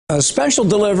A special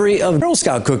delivery of Girl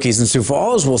Scout cookies in Sioux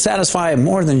Falls will satisfy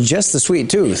more than just the sweet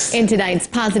tooth. In tonight's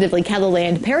Positively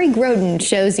KELOLAND, Perry Groden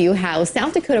shows you how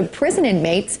South Dakota prison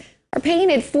inmates are paying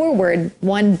it forward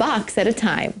 $1 at a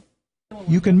time.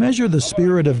 You can measure the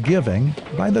spirit of giving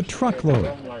by the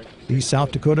truckload. These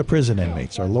South Dakota prison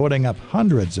inmates are loading up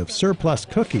hundreds of surplus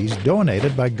cookies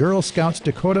donated by Girl Scouts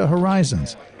Dakota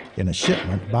Horizons in a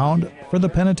shipment bound for the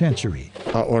penitentiary.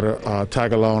 I order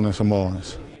tag-along and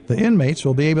Samoans. The inmates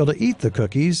will be able to eat the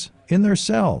cookies in their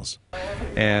cells.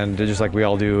 And just like we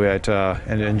all do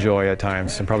and enjoy at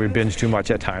times, and probably binge too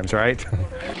much at times, right?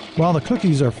 While the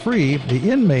cookies are free, the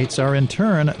inmates are in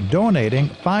turn donating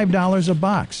 $5 a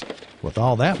box, with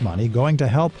all that money going to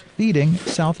help Feeding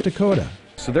South Dakota.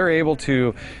 So they're able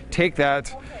to take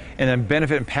that and then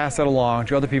benefit and pass that along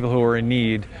to other people who are in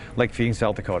need, like Feeding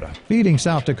South Dakota. Feeding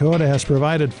South Dakota has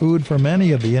provided food for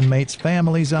many of the inmates'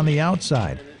 families on the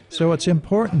outside, so it's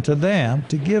important to them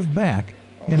to give back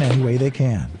in any way they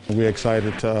can. We're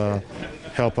excited to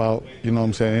help out, you know what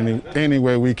I'm saying, any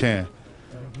way we can.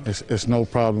 It's no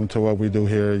problem to what we do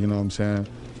here, you know what I'm saying.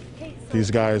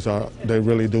 These guys, they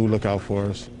really do look out for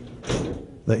us.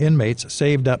 The inmates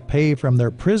saved up pay from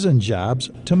their prison jobs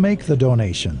to make the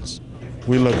donations.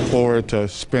 We look forward to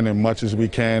spending much as we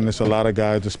can. There's a lot of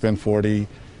guys that spend 40, you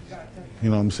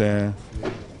know what I'm saying,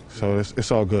 so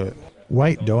it's all good.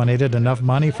 White donated enough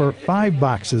money for 5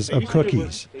 boxes of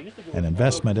cookies, an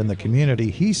investment in the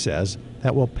community, he says,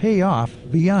 that will pay off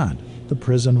beyond the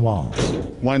prison walls.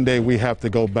 One day we have to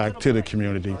go back to the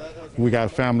community. We got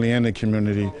family in the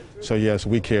community, so yes,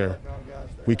 we care.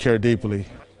 We care deeply.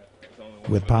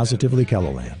 With Positively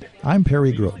KELOLAND, I'm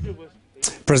Perry Groden.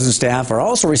 Prison staff are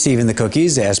also receiving the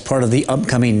cookies as part of the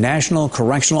upcoming National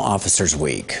Correctional Officers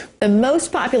Week. The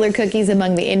most popular cookies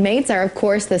among the inmates are, of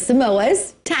course, the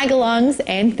Samoas, Tagalongs,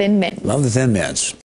 and Thin Mints. Love the Thin Mints.